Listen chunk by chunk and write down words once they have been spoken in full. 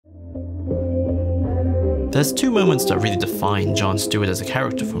There's two moments that really define Jon Stewart as a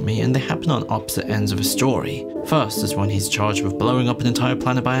character for me, and they happen on opposite ends of a story. First is when he's charged with blowing up an entire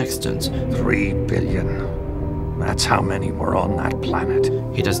planet by accident. 3 billion. That's how many were on that planet.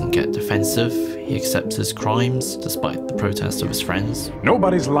 He doesn't get defensive, he accepts his crimes, despite the protests of his friends.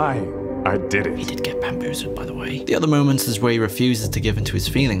 Nobody's lying. I did it. He did get bamboozled, by the way. The other moment is where he refuses to give in to his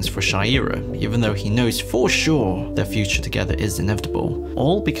feelings for Shaira, even though he knows for sure their future together is inevitable.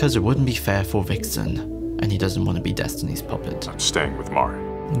 All because it wouldn't be fair for Vixen, and he doesn't want to be Destiny's puppet. I'm staying with Mari.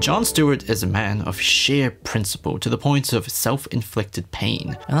 Jon Stewart is a man of sheer principle to the point of self-inflicted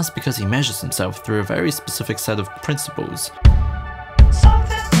pain, and that's because he measures himself through a very specific set of principles.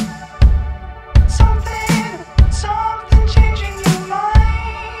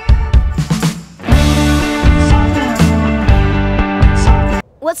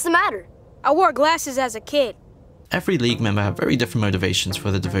 What's the matter? I wore glasses as a kid. Every League member have very different motivations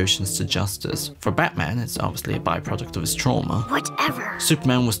for their devotions to justice. For Batman, it's obviously a byproduct of his trauma. Whatever.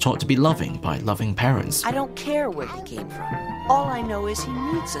 Superman was taught to be loving by loving parents. I don't care where he came from. All I know is he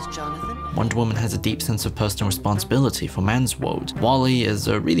needs us, Jonathan. Wonder Woman has a deep sense of personal responsibility for man's world. Wally is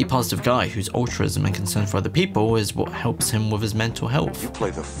a really positive guy whose altruism and concern for other people is what helps him with his mental health. You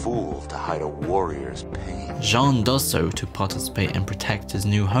play the fool to hide a warrior's pain. Jean does so to participate and protect his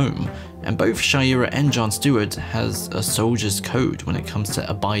new home. And both Shaira and Jon Stewart has a soldier's code when it comes to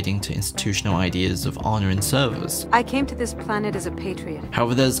abiding to institutional ideas of honor and service. I came to this planet as a patriot.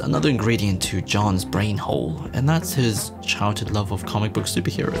 However, there's another ingredient to Jon's brain hole, and that's his childhood love of comic book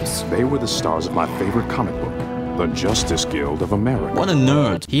superheroes. They were the stars of my favorite comic book, the Justice Guild of America. What a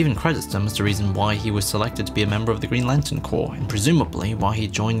nerd! He even credits them as the reason why he was selected to be a member of the Green Lantern Corps, and presumably why he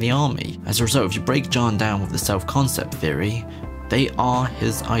joined the army. As a result, if you break Jon down with the self-concept theory, they are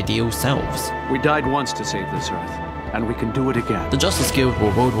his ideal selves. We died once to save this Earth, and we can do it again. The Justice Guild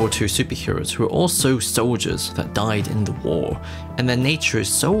were World War II superheroes who were also soldiers that died in the war, and their nature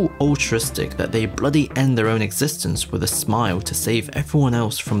is so altruistic that they bloody end their own existence with a smile to save everyone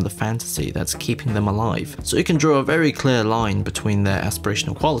else from the fantasy that's keeping them alive. So you can draw a very clear line between their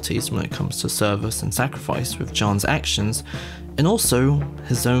aspirational qualities when it comes to service and sacrifice with Jon's actions, and also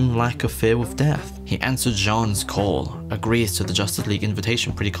his own lack of fear of death. He answered Jon's call, agrees to the Justice League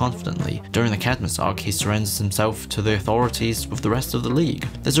invitation pretty confidently. During the Cadmus arc, he surrenders himself to the authorities with the rest of the League.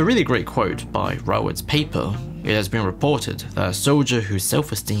 There's a really great quote by Rowett's paper. It has been reported that a soldier whose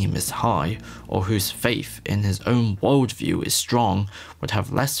self-esteem is high, or whose faith in his own worldview is strong, would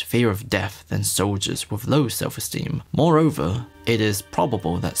have less fear of death than soldiers with low self-esteem. Moreover, it is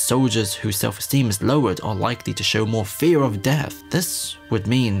probable that soldiers whose self-esteem is lowered are likely to show more fear of death. This would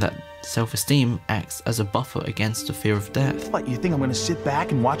mean that self-esteem acts as a buffer against the fear of death. What, you think I'm gonna sit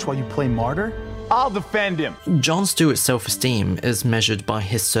back and watch while you play martyr? I'll defend him! Jon Stewart's self-esteem is measured by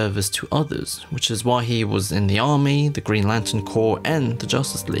his service to others, which is why he was in the Army, the Green Lantern Corps, and the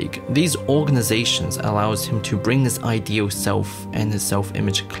Justice League. These organizations allows him to bring his ideal self and his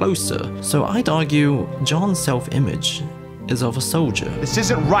self-image closer. So I'd argue Jon's self-image is of a soldier. This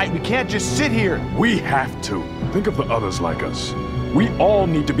isn't right, we can't just sit here! We have to. Think of the others like us. We all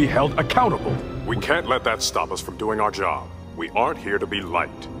need to be held accountable. We can't let that stop us from doing our job. We aren't here to be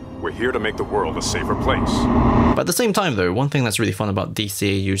liked. We're here to make the world a safer place. But at the same time though, one thing that's really fun about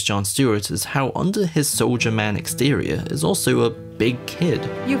DCAU's Jon Stewart is how under his soldier man exterior is also a big kid.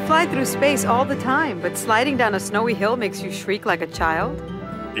 You fly through space all the time, but sliding down a snowy hill makes you shriek like a child?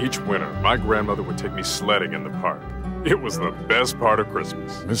 Each winter, my grandmother would take me sledding in the park. It was the best part of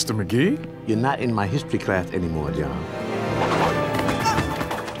Christmas. Mr. McGee? You're not in my history class anymore, John.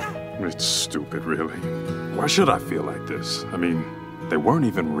 It's stupid, really. Why should I feel like this? I mean, they weren't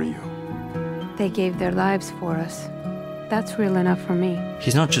even real. They gave their lives for us. That's real enough for me.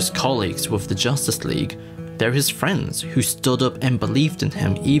 He's not just colleagues with the Justice League, they're his friends who stood up and believed in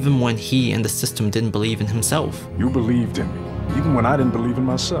him even when he and the system didn't believe in himself. You believed in me, even when I didn't believe in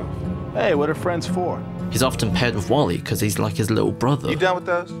myself. Hey, what are friends for? He's often paired with Wally because he's like his little brother. You done with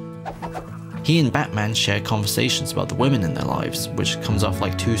those? He and Batman share conversations about the women in their lives, which comes off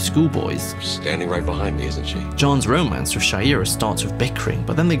like two schoolboys. Standing right behind me, isn't she? Jon's romance with Shaira starts with bickering,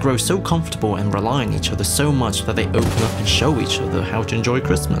 but then they grow so comfortable and rely on each other so much that they open up and show each other how to enjoy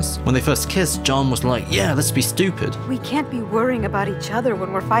Christmas. When they first kissed, Jon was like, yeah, let's be stupid. We can't be worrying about each other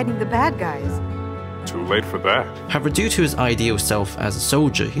when we're fighting the bad guys. Too late for that. However, due to his ideal self as a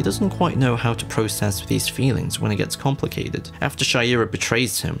soldier, he doesn't quite know how to process these feelings when it gets complicated. After Shaira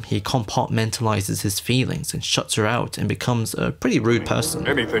betrays him, he compartmentalizes his feelings and shuts her out and becomes a pretty rude person.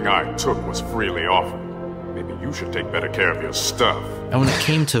 Anything I took was freely offered. Maybe you should take better care of your stuff. And when it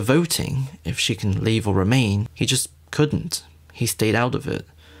came to voting, if she can leave or remain, he just couldn't. He stayed out of it.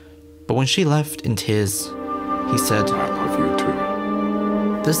 But when she left in tears, he said, I love you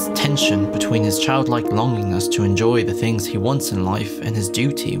too. This tension between his childlike longingness to enjoy the things he wants in life and his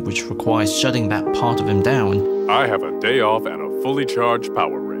duty, which requires shutting that part of him down, I have a day off and a fully charged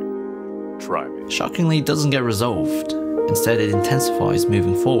power ring. Try me. shockingly doesn't get resolved. Instead, it intensifies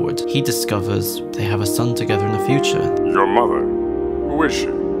moving forward. He discovers they have a son together in the future. Your mother? Who is she?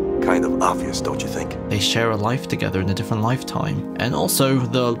 Kind of obvious, don't you think? They share a life together in a different lifetime. And also,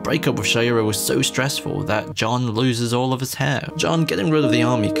 the breakup with Shaira was so stressful that John loses all of his hair. John getting rid of the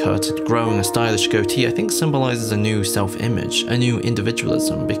army cut and growing a stylish goatee I think symbolizes a new self-image, a new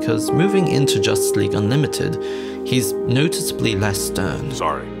individualism, because moving into Justice League Unlimited, he's noticeably less stern.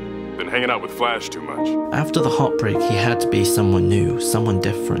 Sorry. Been hanging out with Flash too much. After the heartbreak, he had to be someone new, someone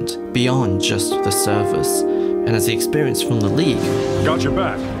different, beyond just the service. And as he experienced from the League, Got your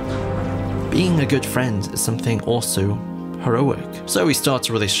back. being a good friend is something also heroic. So he starts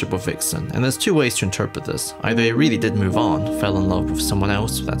a relationship with Vixen, and there's two ways to interpret this. Either he really did move on, fell in love with someone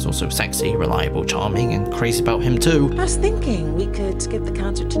else that's also sexy, reliable, charming, and crazy about him too. I was thinking we could skip the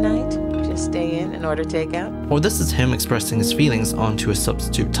concert tonight. Just stay in and order takeout. Or this is him expressing his feelings onto a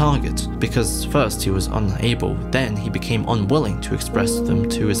substitute target, because first he was unable, then he became unwilling to express them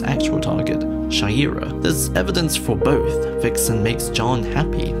to his actual target, Shaira. There's evidence for both. Vixen makes John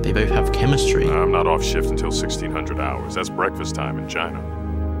happy, they both have chemistry. I'm not off shift until 1600 hours. That's breakfast time in China.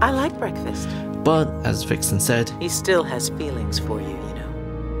 I like breakfast. But, as Vixen said, He still has feelings for you, you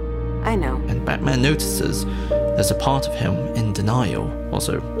know. I know. and Batman notices there's a part of him in denial.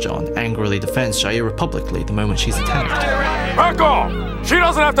 Also, John angrily defends Shaira publicly the moment she's attacked. Back off! She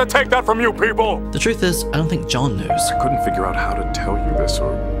doesn't have to take that from you people! The truth is, I don't think John knows. I couldn't figure out how to tell you this,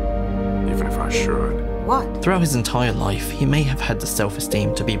 or even if I should. What? Throughout his entire life, he may have had the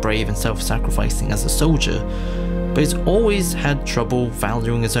self-esteem to be brave and self-sacrificing as a soldier, but he's always had trouble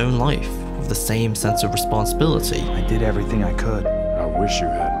valuing his own life with the same sense of responsibility. I did everything I could. I wish you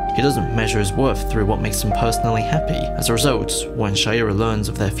hadn't. He doesn't measure his worth through what makes him personally happy. As a result, when Shaira learns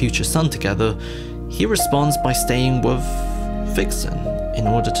of their future son together, he responds by staying with Vixen in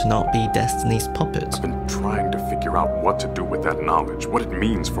order to not be Destiny's puppet. I've been trying to figure out what to do with that knowledge, what it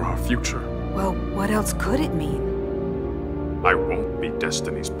means for our future. Well, what else could it mean? I won't be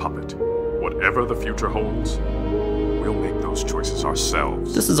Destiny's puppet. Whatever the future holds, we'll make those choices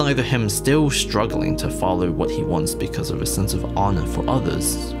ourselves. This is either him still struggling to follow what he wants because of a sense of honor for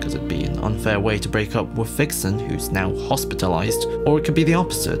others, because it'd be an unfair way to break up with Vixen, who's now hospitalized, or it could be the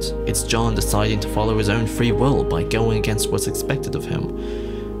opposite. It's John deciding to follow his own free will by going against what's expected of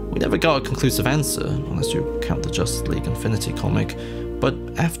him. We never got a conclusive answer, unless you count the Justice League Infinity comic, but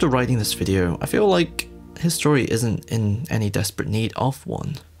after writing this video, I feel like his story isn't in any desperate need of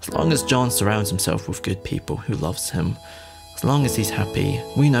one. As long as John surrounds himself with good people who loves him, as long as he's happy,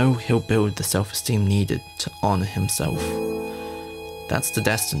 we know he'll build the self-esteem needed to honor himself. That's the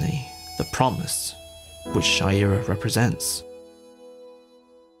destiny, the promise, which Shaira represents.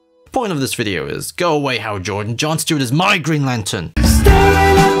 The point of this video is, go away Hal Jordan, John Stewart is my Green Lantern!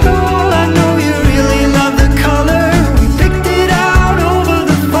 Staring at the wall, I know you really love the color. We picked it out over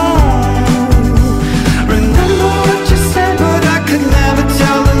the phone. Remember what you said, but I could never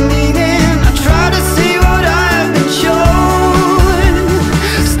tell the meaning. I try to see what I have been shown.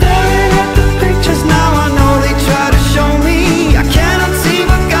 Staring at the pictures now, I know they try to show me. I cannot see,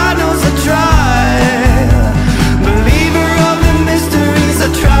 but God knows I try. Believer of the mysteries, I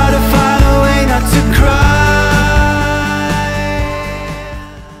try to find a way not to cry.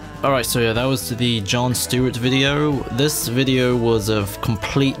 Alright, so yeah, that was the John Stewart video. This video was a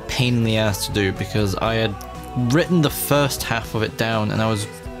complete pain in the ass to do because I had written the first half of it down and I was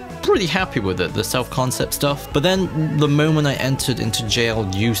pretty happy with it, the self-concept stuff. But then the moment I entered into jail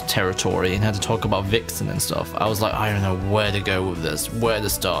use territory and had to talk about Vixen and stuff, I was like, I don't know where to go with this, where to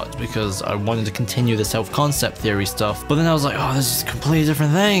start, because I wanted to continue the self-concept theory stuff. But then I was like, oh, this is a completely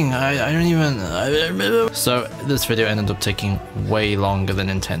different thing. I don't even... So this video ended up taking way longer than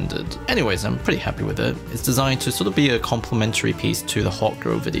intended. Anyways, I'm pretty happy with it. It's designed to sort of be a complementary piece to the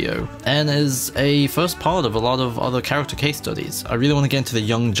Hawkgirl video, and is a first part of a lot of other character case studies. I really want to get into the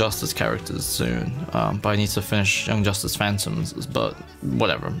Young Justice characters soon, but I need to finish Young Justice Phantoms, but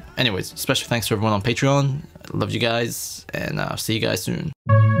whatever. Anyways, special thanks to everyone on Patreon. I love you guys, and I'll see you guys soon.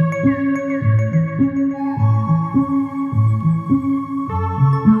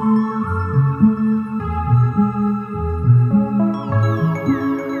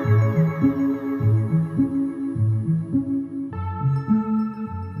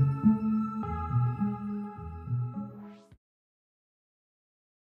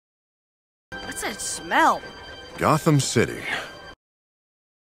 What's that smell? Gotham City.